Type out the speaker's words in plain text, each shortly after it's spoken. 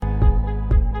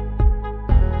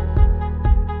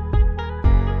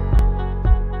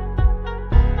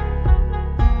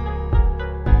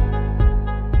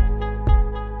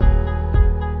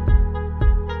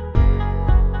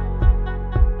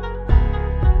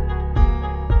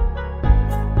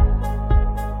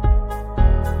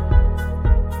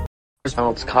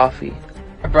McDonald's coffee.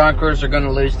 The Broncos are going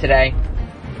to lose today.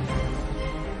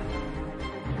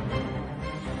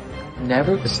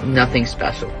 Never. It's nothing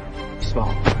special.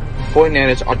 Small.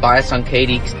 49ers are biased on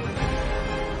KD.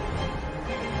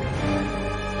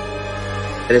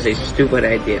 That is a stupid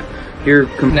idea. You're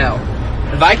No.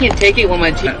 If I can't take it when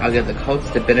my team... I'll give the Colts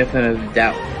the benefit of the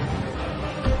doubt.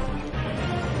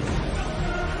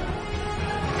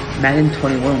 Madden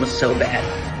 21 was so bad.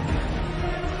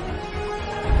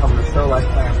 I'm so like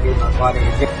I'm getting my body.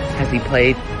 Has he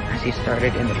played? Has he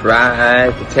started in the...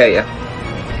 Right to tell you.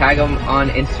 Tag him on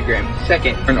Instagram.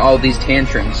 Second, and all these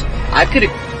tantrums. I could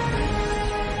have...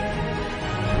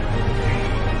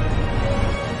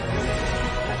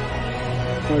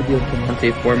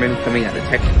 Monte Foreman coming out of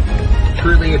Texas.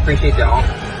 Truly appreciate the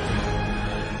offer.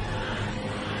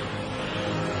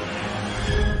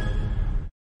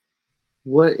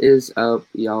 What is up,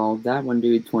 y'all? That One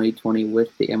Dude 2020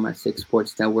 with the MI6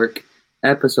 Sports Network,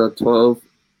 episode 12.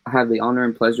 I have the honor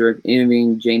and pleasure of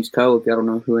interviewing James Koh. If y'all don't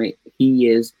know who he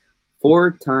is,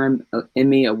 four-time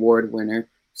Emmy Award winner,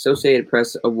 Associated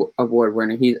Press Award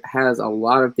winner. He has a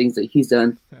lot of things that he's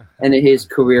done in his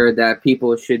career that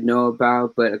people should know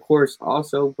about, but of course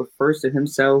also refers to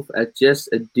himself as just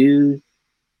a dude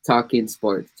talking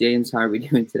sports. James, how are we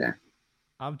doing today?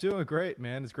 I'm doing great,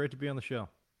 man. It's great to be on the show.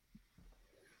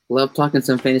 Love talking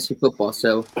some fantasy football,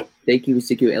 so thank you,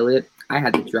 Ezekiel Elliott. I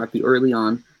had to drop you early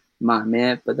on, my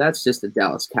man, but that's just the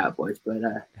Dallas Cowboys. But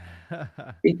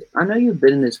I know you've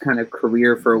been in this kind of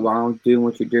career for a while, doing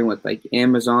what you're doing with like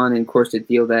Amazon and, of course, the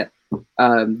deal that the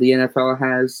NFL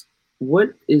has.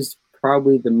 What is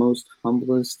probably the most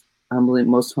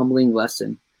humbling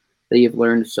lesson that you've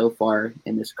learned so far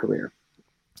in this career?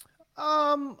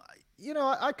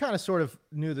 I kind of sort of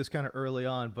knew this kind of early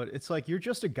on, but it's like you're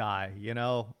just a guy, you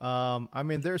know. I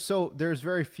mean, there's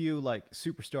very few like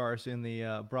superstars in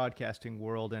the broadcasting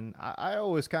world, and I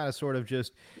always kind of sort of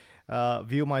just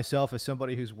view myself as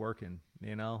somebody who's working,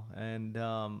 you know. And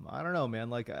I don't know, man.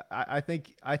 Like I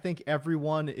think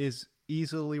everyone is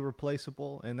easily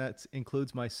replaceable, and that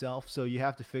includes myself. So you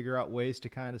have to figure out ways to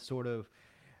kind of sort of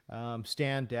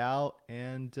stand out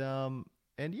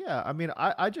and yeah, I mean,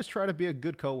 I just try to be a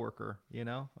good coworker, you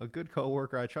know, a good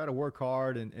coworker. I try to work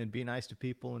hard and be nice to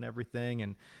people and everything,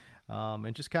 and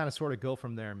just kind of sort of go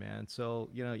from there, man. So,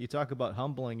 you know, you talk about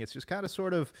humbling. It's just kind of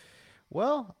sort of,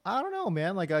 well, I don't know,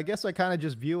 man. Like, I guess I kind of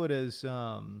just view it as,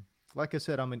 like I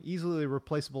said, I'm an easily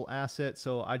replaceable asset.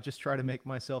 So I just try to make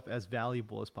myself as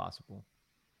valuable as possible.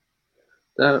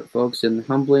 That, folks, and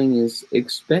humbling is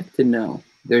expect to know.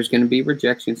 There's going to be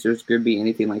rejections. There's going to be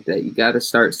anything like that. You got to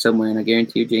start somewhere. And I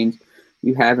guarantee you, James,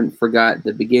 you haven't forgot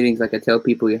the beginnings. Like I tell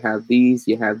people, you have these.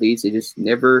 You just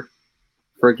never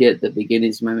forget the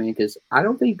beginnings, my man, because I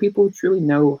don't think people truly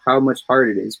know how much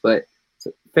harder it is. But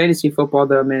fantasy football,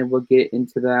 though, man, we'll get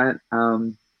into that.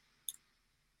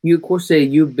 You, of course, say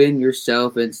you've been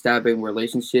yourself and establishing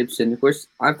relationships. And, of course,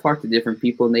 I've talked to different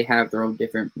people, and they have their own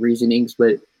different reasonings.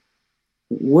 But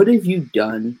what have you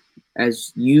done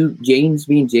as you, James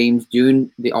being James,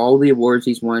 doing all the awards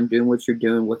he's won, doing what you're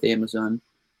doing with Amazon?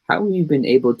 How have you been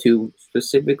able to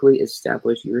specifically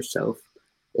establish yourself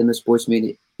in the sports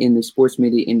media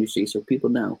industry so people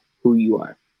know who you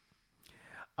are?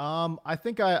 I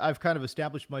think I've kind of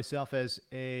established myself as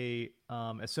as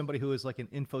somebody who is like an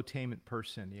infotainment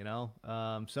person, you know,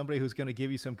 somebody who's going to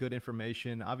give you some good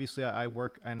information. Obviously, I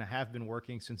work and have been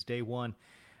working since day one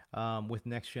with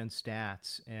Next Gen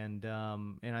Stats, and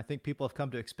I think people have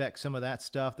come to expect some of that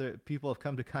stuff. People have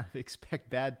come to kind of expect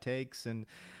bad takes,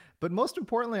 but most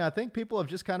importantly, I think people have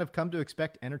just kind of come to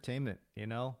expect entertainment, you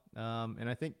know. And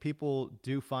I think people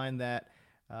do find that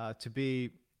to be,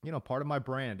 you know, part of my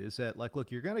brand is that, like,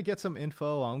 look, you're gonna get some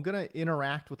info. I'm gonna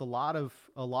interact with a lot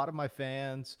of my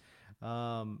fans.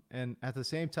 And at the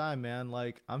same time, man,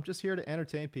 like, I'm just here to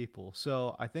entertain people.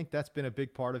 So I think that's been a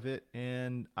big part of it.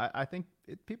 And I think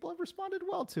people have responded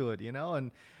well to it, you know,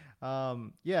 and,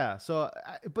 yeah, so,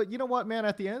 but you know what, man,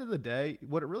 at the end of the day,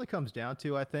 what it really comes down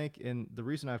to, I think, and the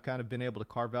reason I've kind of been able to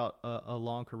carve out a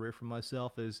long career for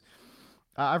myself is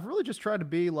I've really just tried to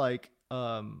be like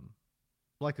a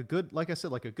good, like I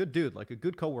said, like a good dude, like a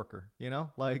good coworker, you know,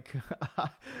 like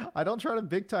I don't try to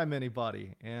big time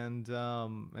anybody. And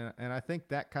I think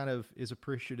that kind of is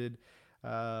appreciated,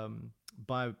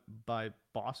 by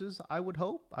bosses, I would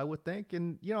hope, I would think.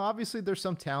 And, you know, obviously there's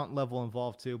some talent level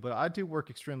involved too, but I do work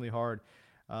extremely hard,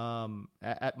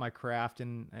 at my craft.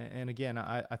 And again,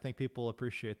 I think people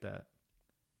appreciate that.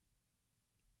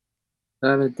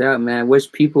 Without a doubt, man. I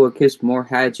wish people would kiss more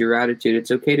had your attitude.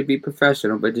 It's okay to be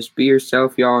professional, but just be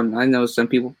yourself, y'all. And I know some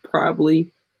people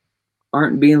probably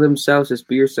aren't being themselves, just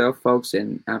be yourself, folks,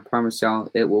 and I promise y'all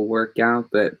it will work out.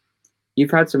 But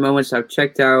you've had some moments. I've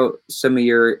checked out some of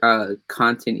your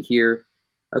content here.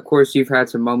 Of course, you've had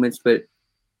some moments, but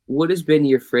what has been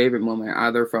your favorite moment,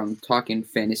 either from talking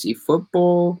fantasy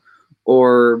football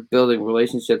or building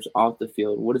relationships off the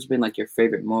field? What has been like your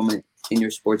favorite moment in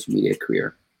your sports media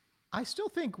career? I still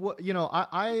think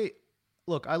I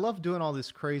look, I love doing all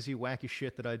this crazy, wacky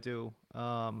shit that I do,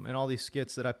 and all these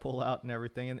skits that I pull out and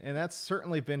everything, and that's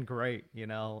certainly been great.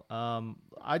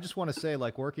 I just want to say,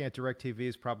 like, working at DirecTV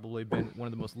has probably been one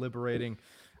of the most liberating,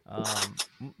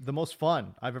 the most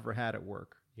fun I've ever had at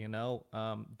work.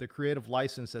 The creative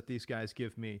license that these guys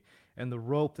give me and the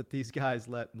rope that these guys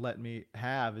let me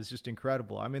have is just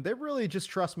incredible. I mean, they really just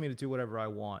trust me to do whatever I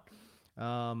want.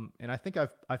 And I think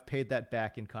I've paid that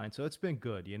back in kind. So it's been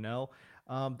good.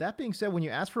 That being said, when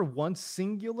you ask for one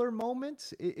singular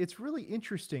moment, it's really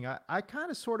interesting. I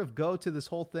kind of sort of go to this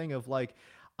whole thing of like,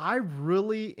 I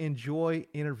really enjoy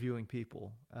interviewing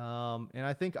people. And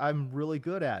I think I'm really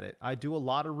good at it. I do a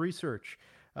lot of research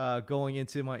going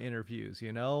into my interviews,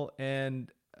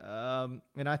 and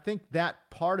I think that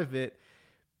part of it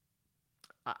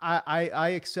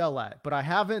I excel at, but I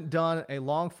haven't done a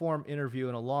long form interview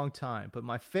in a long time. But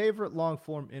my favorite long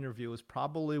form interview was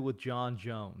probably with John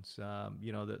Jones,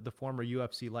 the former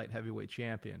UFC light heavyweight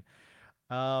champion.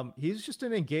 He's just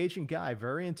an engaging guy,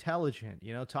 very intelligent.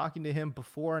 Talking to him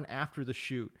before and after the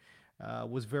shoot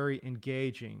was very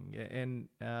engaging, and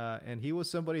he was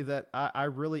somebody that I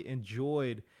really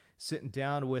enjoyed sitting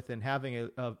down with and having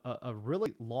a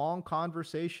really long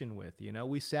conversation with.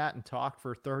 We sat and talked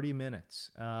for 30 minutes.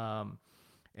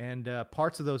 And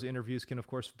parts of those interviews can, of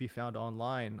course, be found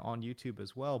online on YouTube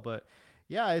as well. But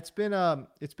yeah, it's been a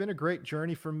great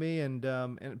journey for me.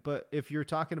 But if you're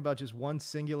talking about just one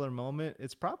singular moment,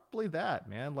 it's probably that,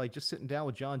 man. Like just sitting down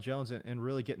with John Jones and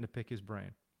really getting to pick his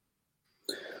brain.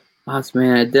 Awesome,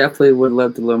 man. I definitely would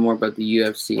love to learn more about the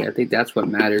UFC. I think that's what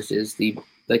matters is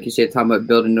like you said, talking about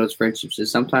building those friendships is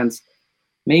sometimes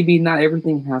maybe not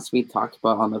everything has to be talked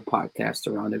about on the podcast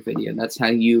or on the video. That's how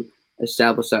you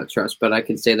establish that trust. But I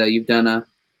can say that you've done a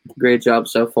great job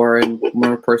so far, and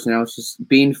more personnel. Just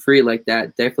being free like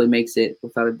that definitely makes it,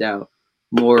 without a doubt,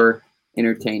 more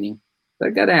entertaining. But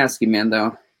I got to ask you, man,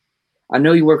 though. I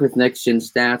know you work with Next Gen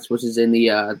Stats, which is in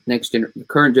the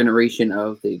current generation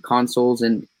of the consoles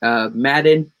and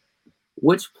Madden.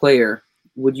 Which player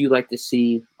would you like to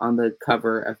see on the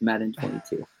cover of Madden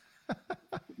 22?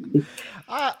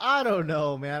 I don't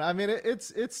know, man. I mean,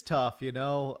 it's tough,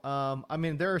 I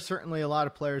mean, there are certainly a lot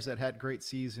of players that had great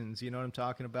seasons, you know what I'm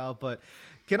talking about. But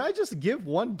can I just give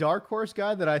one dark horse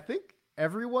guy that I think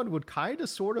everyone would kind of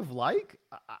sort of like?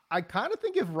 I kind of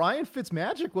think if Ryan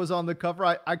Fitzmagic was on the cover,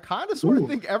 I kind of sort of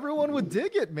think everyone would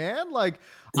dig it, man. Like,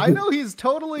 I know he's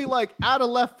totally like out of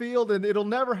left field and it'll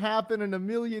never happen in a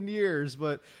million years,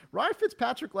 but Ryan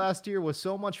Fitzpatrick last year was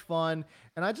so much fun.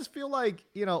 And I just feel like,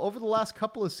 over the last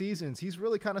couple of seasons, he's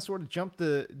really kind of sort of jumped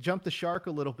the shark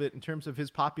a little bit in terms of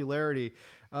his popularity.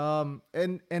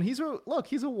 And he's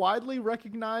a widely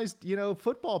recognized,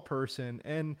 football person.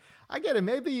 And I get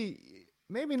it.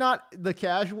 Maybe not the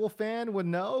casual fan would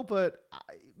know, but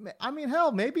I mean,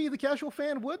 hell, maybe the casual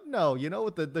fan would know,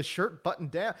 with the shirt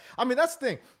buttoned down. I mean, that's the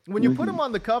thing. When you put him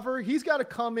on the cover, he's got to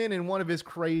come in one of his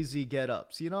crazy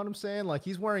get-ups. You know what I'm saying? Like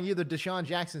he's wearing either Deshaun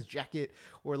Jackson's jacket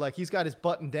or like he's got his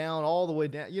button down all the way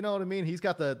down. You know what I mean? He's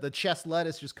got the chest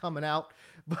lettuce just coming out.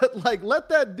 But like, let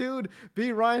that dude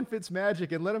be Ryan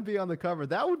Fitzmagic and let him be on the cover.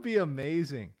 That would be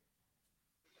amazing.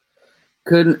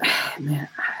 Man.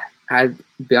 I'd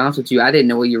be honest with you, I didn't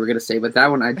know what you were going to say, but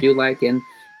that one I do like. And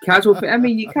casual fan, I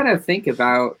mean, you kind of think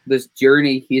about this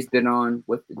journey he's been on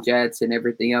with the Jets and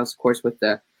everything else, of course, with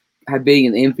being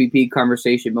in the MVP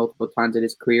conversation multiple times in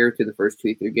his career to the first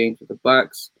 2-3 games with the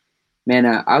Bucks. Man,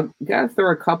 I got to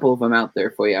throw a couple of them out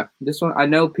there for you. This one, I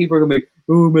know people are going to be,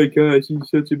 oh my gosh, he's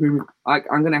such a boomer.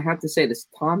 I'm going to have to say this,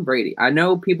 Tom Brady. I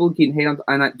know people can hate on,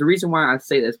 and the reason why I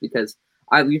say this because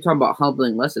you're talking about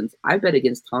humbling lessons. I bet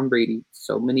against Tom Brady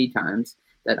so many times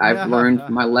that I've learned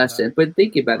my lesson. But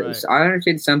think about it. So I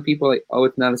understand some people like, oh,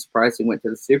 it's not a surprise he went to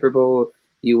the Super Bowl.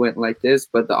 You went like this,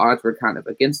 but the odds were kind of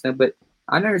against him. But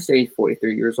I understand he's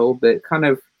 43 years old, but kind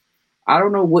of, I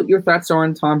don't know what your thoughts are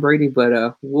on Tom Brady, but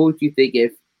what would you think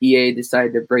if EA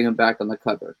decided to bring him back on the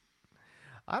cover?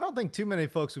 I don't think too many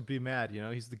folks would be mad.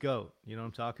 He's the GOAT. You know what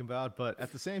I'm talking about? But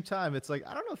at the same time, it's like,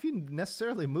 I don't know if he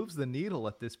necessarily moves the needle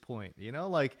at this point. He's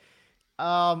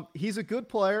a good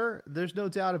player. There's no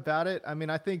doubt about it. I mean,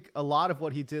 I think a lot of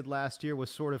what he did last year was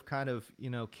sort of kind of,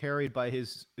 carried by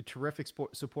his terrific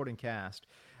supporting cast.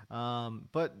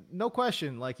 But no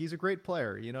question, like he's a great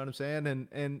player. You know what I'm saying?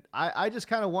 And I just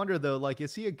kind of wonder though, like,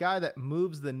 is he a guy that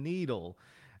moves the needle?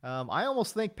 I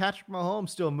almost think Patrick Mahomes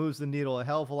still moves the needle a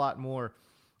hell of a lot more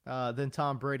than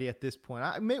Tom Brady at this point.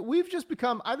 I think we've just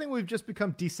become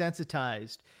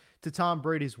desensitized to Tom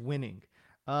Brady's winning.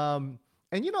 And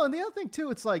and the other thing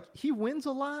too, it's like he wins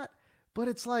a lot, but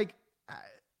it's like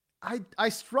I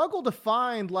struggle to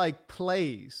find like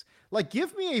plays. Like,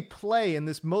 give me a play in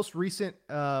this most recent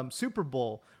Super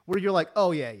Bowl where you're like,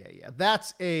 oh yeah,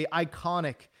 that's a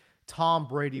iconic Tom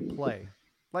Brady play.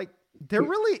 Like, there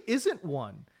really isn't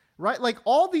one, right? Like,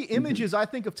 all the images I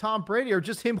think of Tom Brady are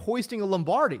just him hoisting a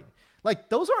Lombardi. Like,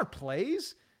 those aren't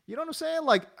plays. You know what I'm saying?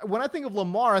 Like, when I think of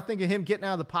Lamar, I think of him getting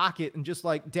out of the pocket and just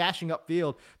like dashing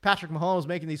upfield. Patrick Mahomes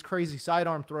making these crazy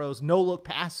sidearm throws, no look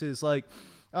passes, like.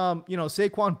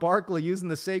 Saquon Barkley using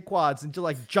the Saquads and just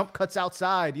like jump cuts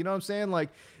outside. You know what I'm saying? Like,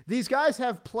 these guys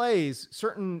have plays,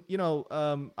 certain,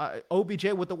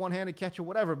 OBJ with the one-handed catch or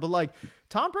whatever, but like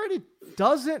Tom Brady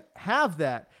doesn't have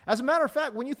that. As a matter of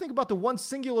fact, when you think about the one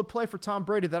singular play for Tom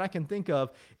Brady that I can think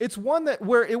of, it's one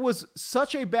where it was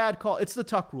such a bad call. It's the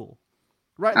tuck rule,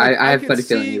 right? Like, I have a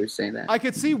feeling you were saying that. I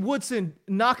could see Woodson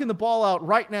knocking the ball out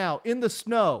right now in the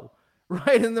snow.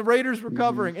 Right, and the Raiders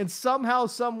recovering, and somehow,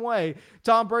 some way,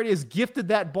 Tom Brady has gifted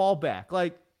that ball back.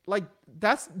 Like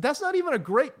that's not a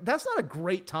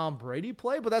great Tom Brady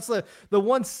play, but that's the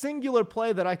one singular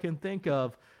play that I can think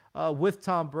of with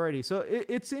Tom Brady. So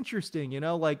it's interesting,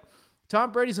 like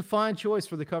Tom Brady's a fine choice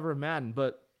for the cover of Madden,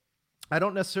 but I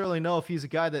don't necessarily know if he's a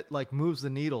guy that like moves the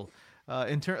needle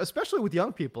especially with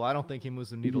young people. I don't think he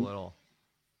moves the needle at all.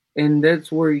 And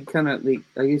that's where you kind of like,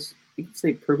 I guess. You can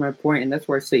say prove my point, and that's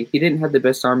where I say he didn't have the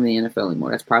best arm in the NFL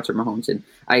anymore. That's Patrick Mahomes, and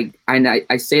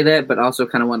I say that, but also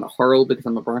kind of want to hurl because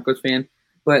I'm a Broncos fan.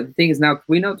 But the thing is, now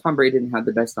we know Tom Brady didn't have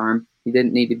the best arm. He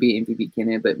didn't need to be MVP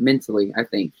candidate, but mentally, I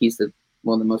think he's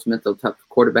one of the most mental tough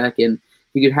quarterback. And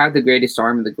you could have the greatest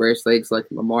arm and the greatest legs like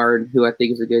Lamar, who I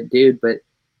think is a good dude, but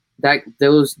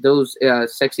those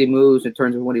sexy moves in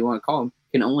terms of what you want to call them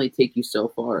can only take you so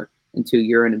far until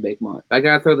you're in a big month. I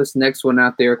gotta throw this next one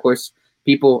out there, of course.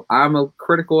 People, I'm a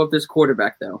critical of this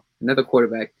quarterback, though. Another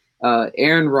quarterback,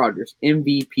 Aaron Rodgers,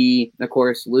 MVP, of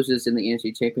course, loses in the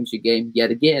NFC Championship game yet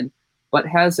again, but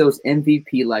has those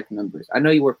MVP-like numbers. I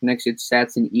know you work next to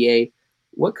stats in EA.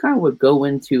 What kind of would go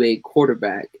into a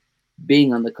quarterback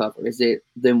being on the cover? Is it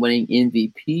them winning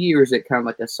MVP, or is it kind of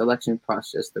like a selection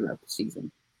process throughout the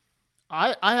season?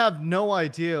 I have no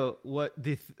idea what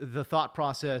the thought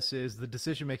process is, the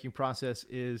decision-making process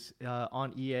is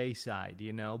on EA side,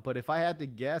 but if I had to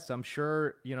guess, I'm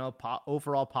sure,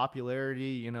 overall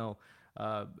popularity,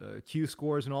 Q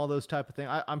scores and all those type of things.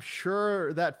 I'm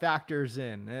sure that factors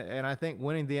in. And I think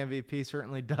winning the MVP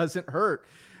certainly doesn't hurt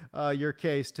your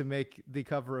case to make the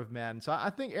cover of Madden. So I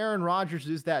think Aaron Rodgers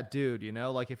is that dude,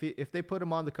 like if they put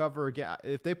him on the cover again,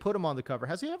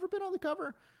 has he ever been on the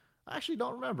cover? I actually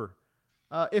don't remember.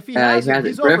 If he hasn't,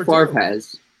 he's Brett overdue. Favre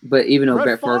has, but even though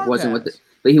Brett Favre wasn't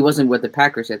but he wasn't with the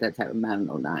Packers at that time of Madden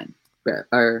 09.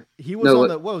 He was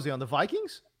what was he on the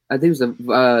Vikings? I think it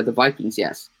was the Vikings,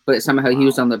 yes. But somehow he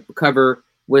was on the cover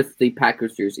with the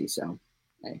Packers jersey. So,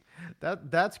 hey.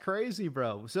 That's crazy,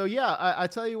 bro. So yeah, I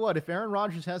tell you what, if Aaron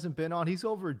Rodgers hasn't been on, he's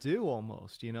overdue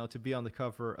almost, to be on the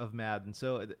cover of Madden.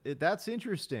 So that's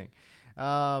interesting.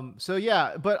 So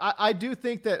yeah, but I do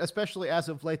think that especially as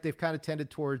of late, they've kind of tended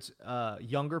towards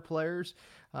younger players.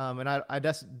 And I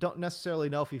just don't necessarily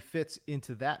know if he fits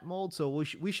into that mold. So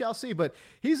we shall see, but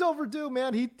he's overdue,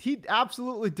 man. He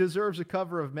absolutely deserves a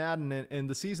cover of Madden, and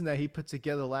the season that he put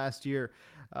together last year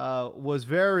was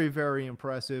very, very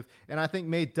impressive. And I think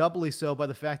made doubly so by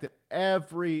the fact that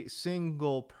every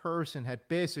single person had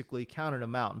basically counted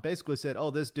him out and basically said,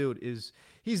 oh, this dude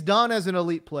he's done as an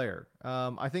elite player.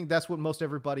 I think that's what most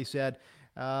everybody said.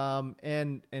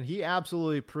 And he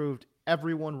absolutely proved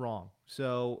everyone wrong.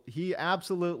 So he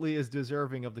absolutely is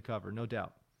deserving of the cover, no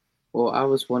doubt. Well, I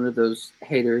was one of those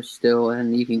haters still,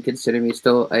 and you can consider me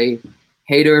still a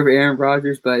hater of Aaron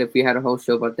Rodgers, but if we had a whole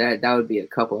show about that, that would be a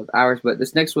couple of hours. But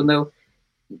this next one, though,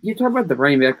 you talk about the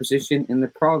running back position, and the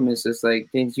problem is like,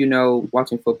 things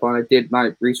watching football, and I did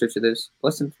my research of this,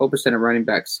 less than 12% of running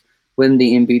backs win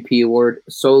the MVP award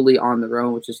solely on their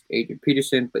own, which is Adrian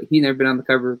Peterson, but he never been on the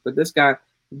cover. But this guy,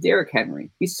 Derrick Henry,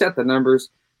 he set the numbers,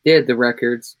 did the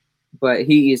records, but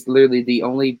he is literally the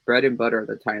only bread and butter of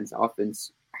the Titans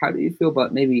offense. How do you feel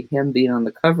about maybe him being on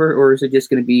the cover, or is it just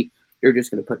going to be you're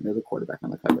just going to put another quarterback on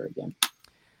the cover again?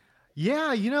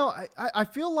 Yeah, I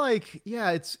feel like,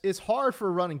 it's hard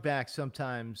for running back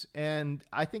sometimes, and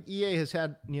I think EA has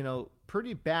had,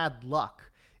 pretty bad luck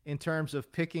in terms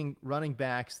of picking running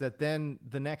backs that then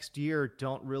the next year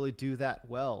don't really do that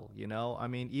well. I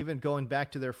mean, even going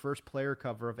back to their first player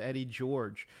cover of Eddie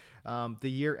George, the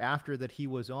year after that he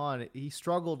was on, he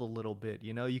struggled a little bit.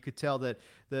 You could tell that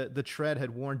the tread had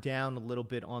worn down a little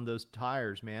bit on those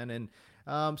tires, man.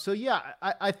 And so, yeah,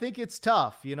 I think it's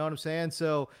tough. You know what I'm saying?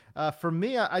 So for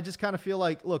me, I just kind of feel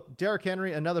like, look, Derrick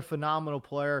Henry, another phenomenal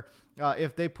player.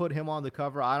 If they put him on the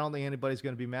cover, I don't think anybody's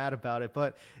going to be mad about it.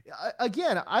 But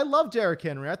again, I love Derrick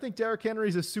Henry. I think Derrick Henry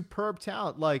is a superb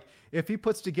talent. Like, if he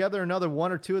puts together another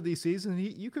one or two of these seasons,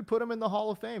 you could put him in the Hall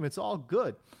of Fame. It's all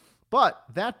good. But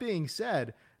that being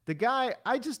said, the guy,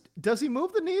 does he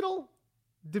move the needle?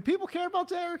 Do people care about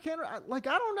Derrick Henry? I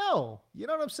don't know. You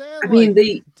know what I'm saying? I mean,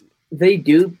 they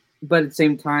do, but at the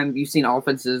same time, you've seen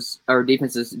offenses or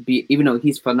defenses be, even though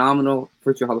he's phenomenal,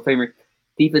 first-year Hall of Famer,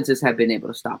 defenses have been able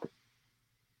to stop it.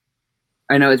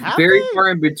 I know it's very far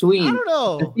in between. I don't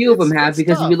know. A few of them have,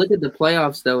 because if you look at the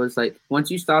playoffs, though, it's like once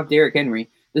you stop Derrick Henry,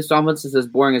 this offense is as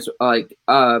boring as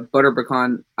butter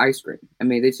pecan ice cream. I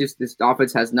mean, it's just this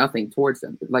offense has nothing towards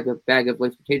them. It's like a bag of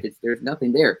Lay's potatoes. There's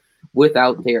nothing there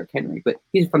without Derrick Henry. But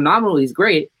he's phenomenal. He's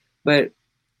great. But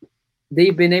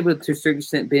they've been able to, to a certain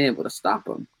extent, been able to stop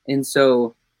him. And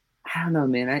so, I don't know,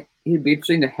 man. It'd be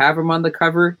interesting to have him on the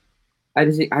cover. I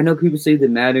know people say the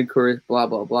Madden curse, blah,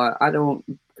 blah, blah. I don't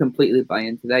completely buy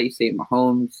into that. You say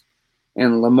Mahomes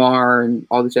and Lamar and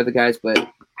all these other guys, but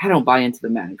I don't buy into the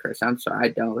Madden curse. I'm sorry,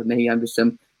 I don't. Maybe I'm just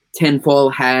some tinfoil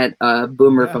hat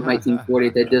boomer from 1940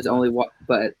 that does only what,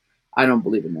 but I don't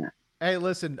believe in that. Hey,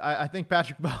 listen, I think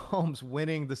Patrick Mahomes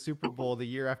winning the Super Bowl the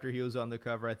year after he was on the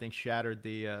cover, I think shattered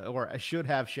or should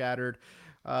have shattered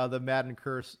the Madden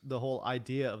curse, the whole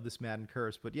idea of this Madden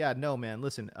curse. But yeah, no, man,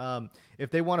 listen,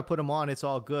 if they want to put him on, it's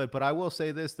all good. But I will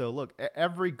say this, though. Look,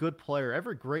 every good player,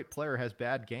 every great player has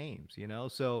bad games,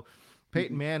 So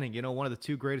Peyton Manning, one of the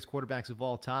two greatest quarterbacks of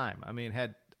all time, I mean,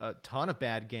 had a ton of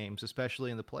bad games,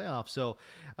 especially in the playoffs. So,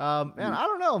 man, I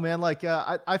don't know, man. Like,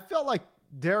 I felt like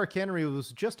Derrick Henry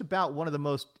was just about one of the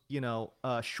most,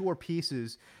 sure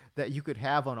pieces that you could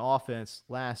have on offense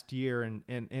last year. And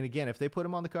again, if they put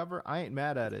him on the cover, I ain't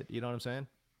mad at it. You know what I'm saying?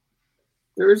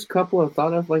 There's a couple I've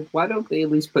thought of, like, why don't they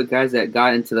at least put guys that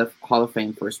got into the Hall of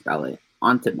Fame first ballot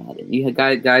onto Madden? You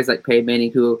had guys like Peyton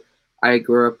Manning, who I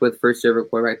grew up with, first ever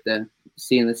quarterback to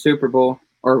see in the Super Bowl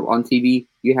or on TV.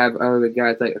 You have other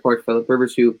guys like, of course, Phillip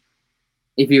Rivers, who,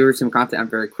 if you read some content I'm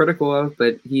very critical of,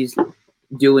 but he's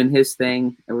doing his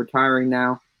thing and retiring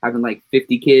now, having like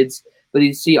 50 kids. But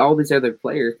you see all these other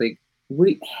players, like,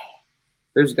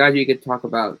 there's guys you could talk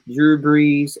about. Drew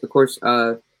Brees, of course,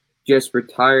 just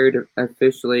retired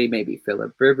officially, maybe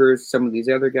Phillip Rivers, some of these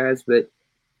other guys. But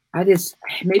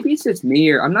maybe it's just me,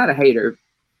 or I'm not a hater,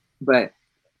 but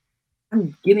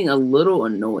I'm getting a little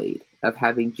annoyed of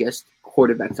having just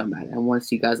quarterbacks on that. I want to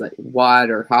see guys like Watt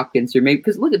or Hopkins, or maybe,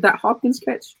 because look at that Hopkins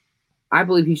catch. I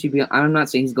believe he should be. I'm not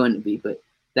saying he's going to be, but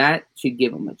that should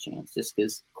give him a chance, just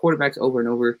because quarterbacks over and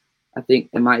over, I think,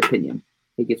 in my opinion,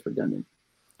 it gets redundant.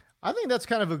 I think that's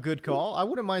kind of a good call. I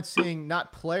wouldn't mind seeing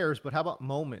not players, but how about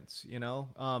moments,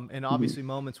 and obviously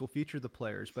moments will feature the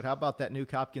players, but how about that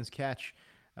Nuke Hopkins catch,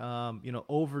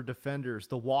 over defenders,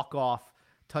 the walk-off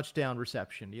touchdown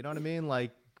reception, you know what I mean?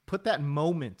 Like, put that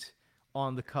moment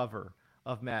on the cover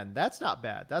of Madden. That's not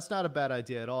bad. That's not a bad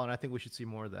idea at all, and I think we should see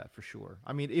more of that for sure.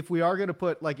 I mean, if we are going to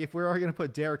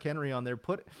put Derrick Henry on there,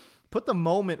 put the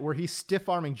moment where he's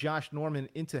stiff-arming Josh Norman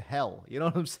into hell. You know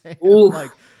what I'm saying? Ooh.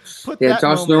 Like, put that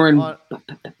Josh Norman on,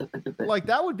 like,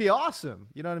 that would be awesome.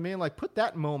 You know what I mean? Like, put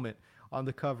that moment on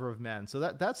the cover of Madden. So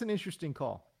that's an interesting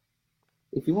call.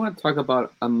 If you want to talk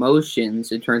about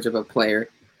emotions in terms of a player,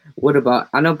 what about,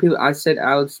 I said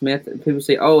Alex Smith, and people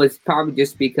say, oh, it's probably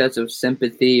just because of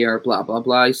sympathy or blah, blah,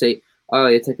 blah. You say, oh,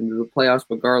 you take him to the playoffs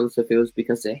regardless if it was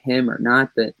because of him or not.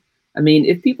 But, I mean,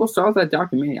 if people saw that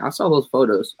documentary, I saw those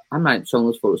photos. I'm not showing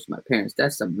those photos to my parents.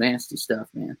 That's some nasty stuff,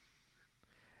 man.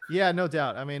 Yeah, no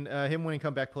doubt. I mean, him winning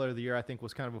Comeback Player of the Year, I think,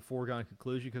 was kind of a foregone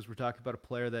conclusion, because we're talking about a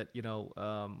player that,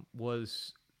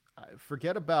 was –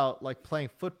 forget about, like, playing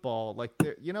football. Like,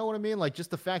 you know what I mean? Like, just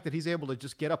the fact that he's able to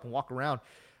just get up and walk around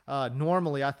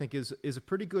normally, I think, is a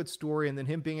pretty good story. And then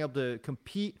him being able to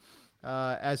compete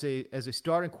as a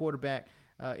starting quarterback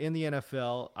in the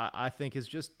NFL, I think is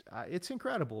just it's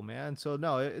incredible, man. So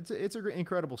no, it's an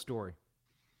incredible story.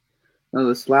 Now,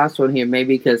 this last one here,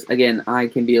 maybe because, again, I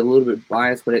can be a little bit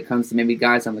biased when it comes to maybe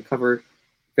guys on the cover.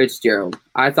 Fitzgerald.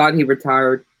 I thought he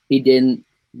retired. He didn't,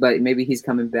 but maybe he's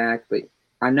coming back. But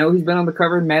I know he's been on the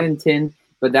cover in Madden 10,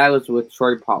 but that was with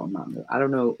Troy Polamalu. I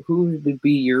don't know who would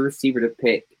be your receiver to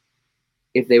pick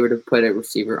if they were to put a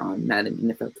receiver on Madden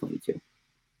NFL 22.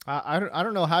 I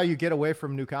don't know how you get away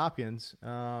from Nuke Hopkins.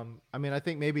 I mean, I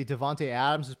think maybe Devontae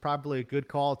Adams is probably a good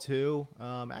call too.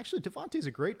 Actually, Devontae's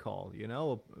a great call. You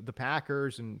know, the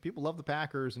Packers, and people love the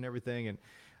Packers and everything. And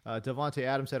Devontae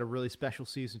Adams had a really special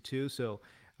season too. So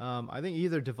I think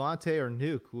either Devontae or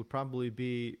Nuke would probably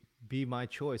be my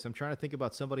choice. I'm trying to think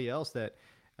about somebody else that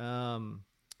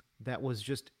that was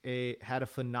just had a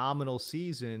phenomenal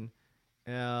season.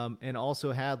 And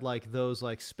also had like those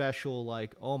like special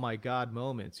like oh my god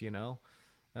moments, you know.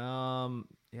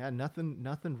 Yeah,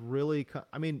 nothing really.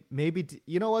 I mean, maybe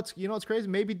you know what's crazy?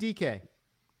 Maybe DK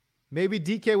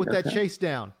with that chase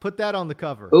down. Put that on the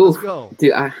cover. Ooh, let's go,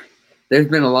 dude. There's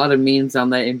been a lot of memes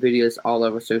on that and videos all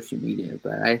over social media,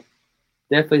 but I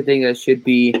definitely think that should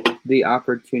be the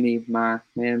opportunity, my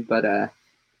man. But of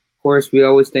course, we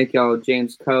always thank y'all,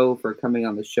 James Coe, for coming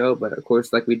on the show. But of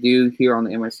course, like we do here on the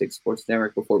MI6 Sports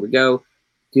Network, before we go,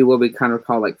 do what we kind of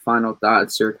call like final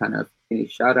thoughts or kind of any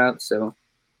shout outs. So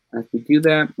as we do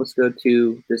that, let's go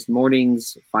to this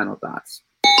morning's final thoughts.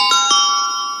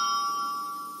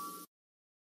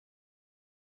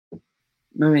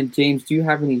 I mean, James, do you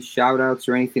have any shout outs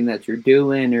or anything that you're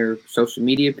doing or social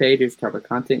media pages, type of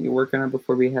content you're working on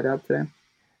before we head out today?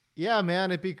 Yeah,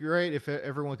 man, it'd be great if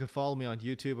everyone could follow me on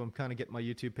YouTube. I'm kind of getting my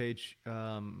YouTube page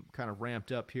kind of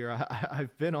ramped up here.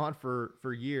 I've been on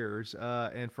for years,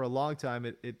 and for a long time,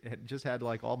 it just had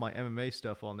like all my MMA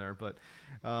stuff on there. But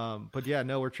yeah,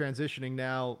 no, we're transitioning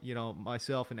now. You know,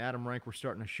 myself and Adam Rank, we're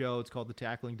starting a show. It's called The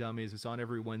Tackling Dummies. It's on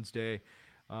every Wednesday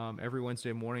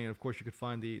morning. And of course, you could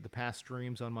find the past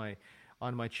streams on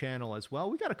my channel as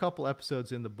well. We got a couple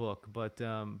episodes in the book, but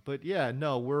yeah,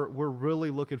 no, we're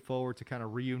really looking forward to kind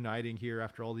of reuniting here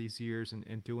after all these years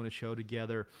and doing a show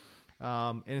together.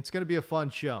 And it's going to be a fun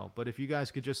show, but if you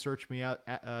guys could just search me out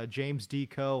at James D.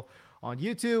 Coe on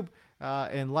YouTube,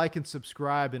 and like and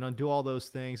subscribe and undo all those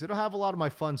things. It'll have a lot of my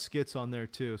fun skits on there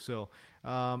too. So,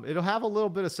 it'll have a little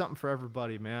bit of something for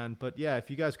everybody, man. But yeah, if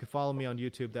you guys could follow me on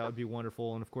YouTube, that would be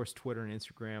wonderful. And of course, Twitter and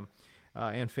Instagram.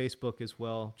 And Facebook as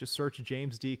well. Just search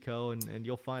James D. Coe and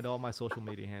you'll find all my social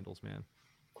media handles, man.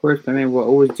 Of course, I mean, we'll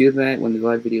always do that when the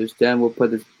live video is done. We'll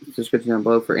put the description down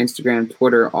below for Instagram,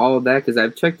 Twitter, all of that, because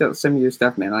I've checked out some of your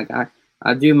stuff, man. Like,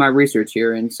 I do my research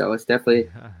here, and so it's definitely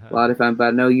a lot of fun. But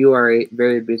I know you are a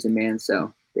very busy man,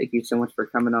 so thank you so much for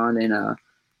coming on, and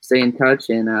stay in touch,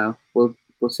 and we'll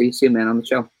see you soon, man, on the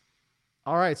show.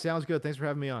 All right, sounds good. Thanks for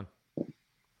having me on.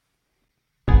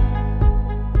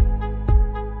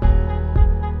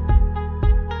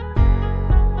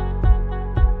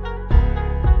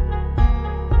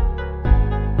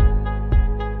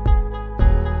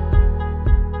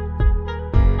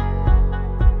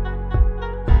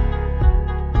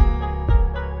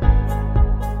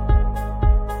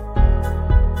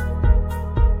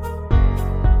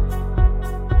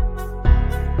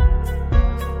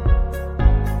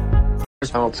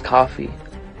 McDonald's coffee.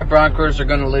 The Broncos are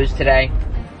going to lose today.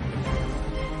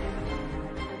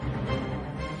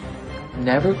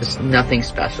 Never. It's nothing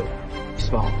special.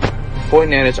 Small.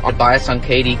 49ers are biased on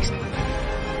KD.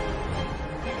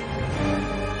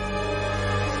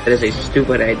 That is a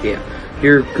stupid idea.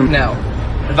 You're No.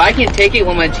 If I can't take it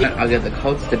when my team... I'll give the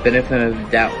Colts the benefit of the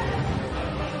doubt.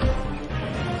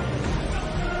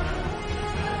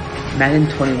 Madden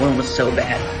 21 was so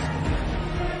bad.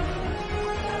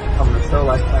 So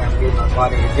last time I'm getting my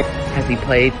body again.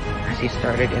 Has he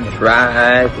started in the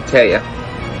Right to tell you.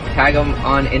 Tag him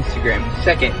on Instagram.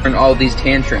 Second, and all these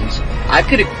tantrums. I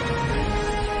could have...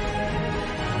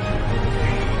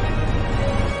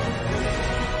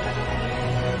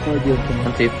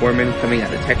 Devontae Foreman coming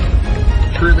out of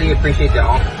Texas. Truly appreciate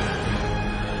y'all.